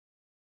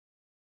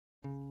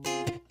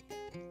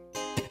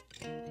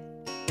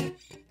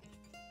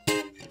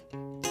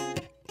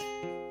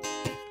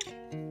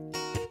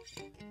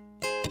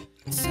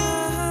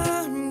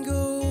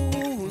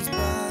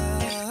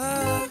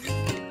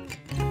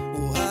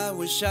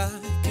wish I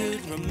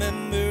could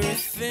remember a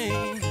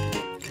thing.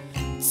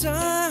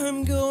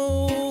 Time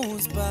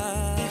goes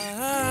by,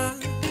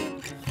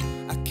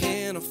 I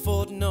can't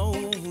afford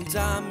no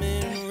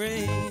diamond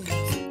rings.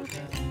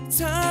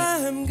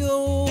 Time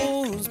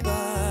goes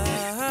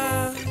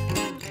by,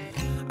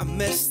 I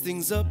mess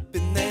things up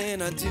and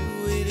then I do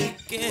it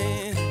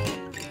again.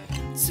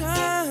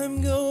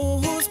 Time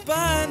goes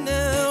by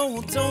now,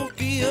 well, don't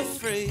be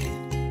afraid.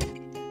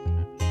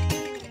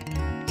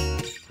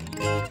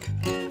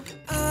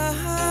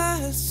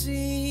 I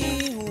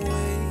see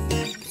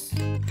waves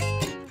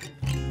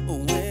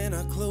when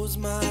I close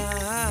my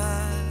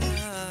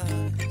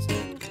eyes,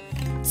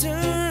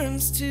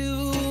 turns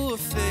to a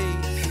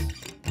face,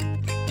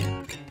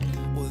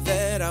 well,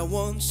 that I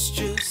once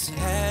just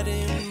had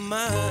in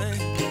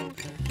mind.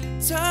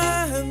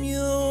 Time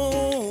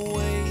you'll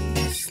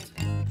waste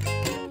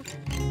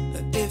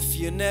if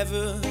you're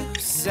never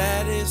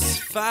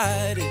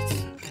satisfied.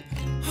 It's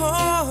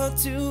hard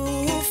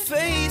to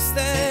face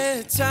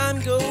that time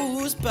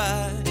goes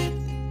by.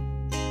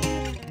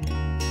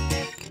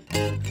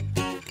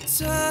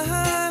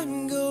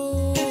 Time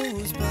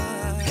goes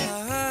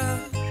by,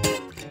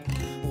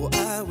 well,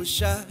 I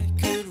wish I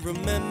could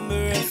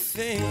remember a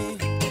thing.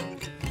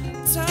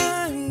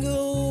 Time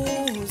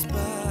goes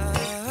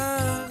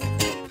by,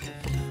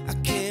 I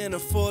can't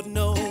afford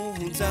no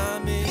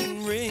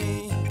diamond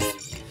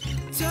rings.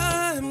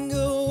 Time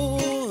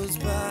goes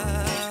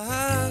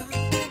by,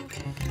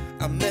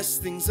 I mess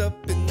things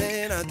up and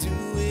then I do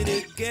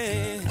it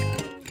again.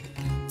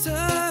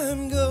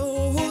 Time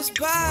goes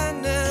by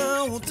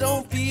now, well,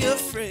 don't be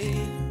afraid.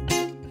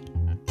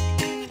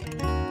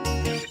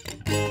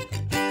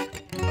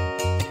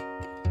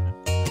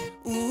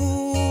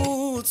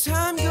 Ooh,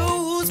 time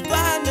goes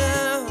by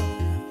now.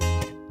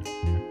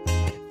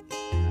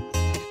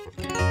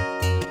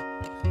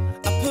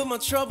 I put my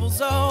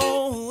troubles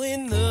all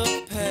in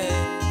the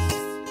past.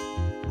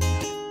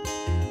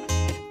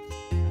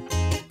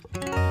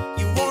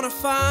 You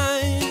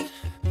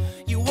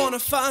wanna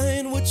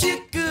find what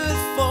you're good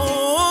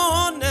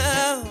for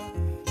now.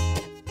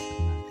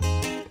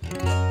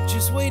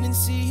 Just wait and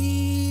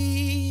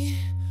see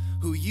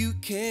who you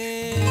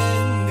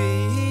can be.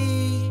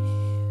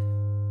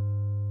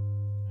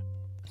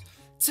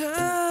 Time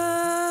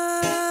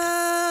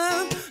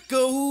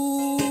goes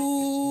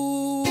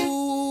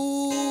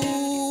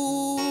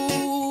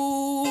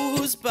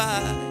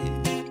by,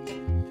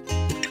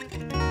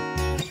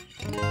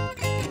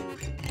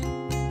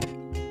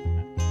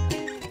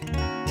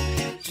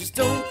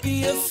 don't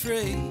be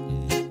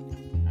afraid.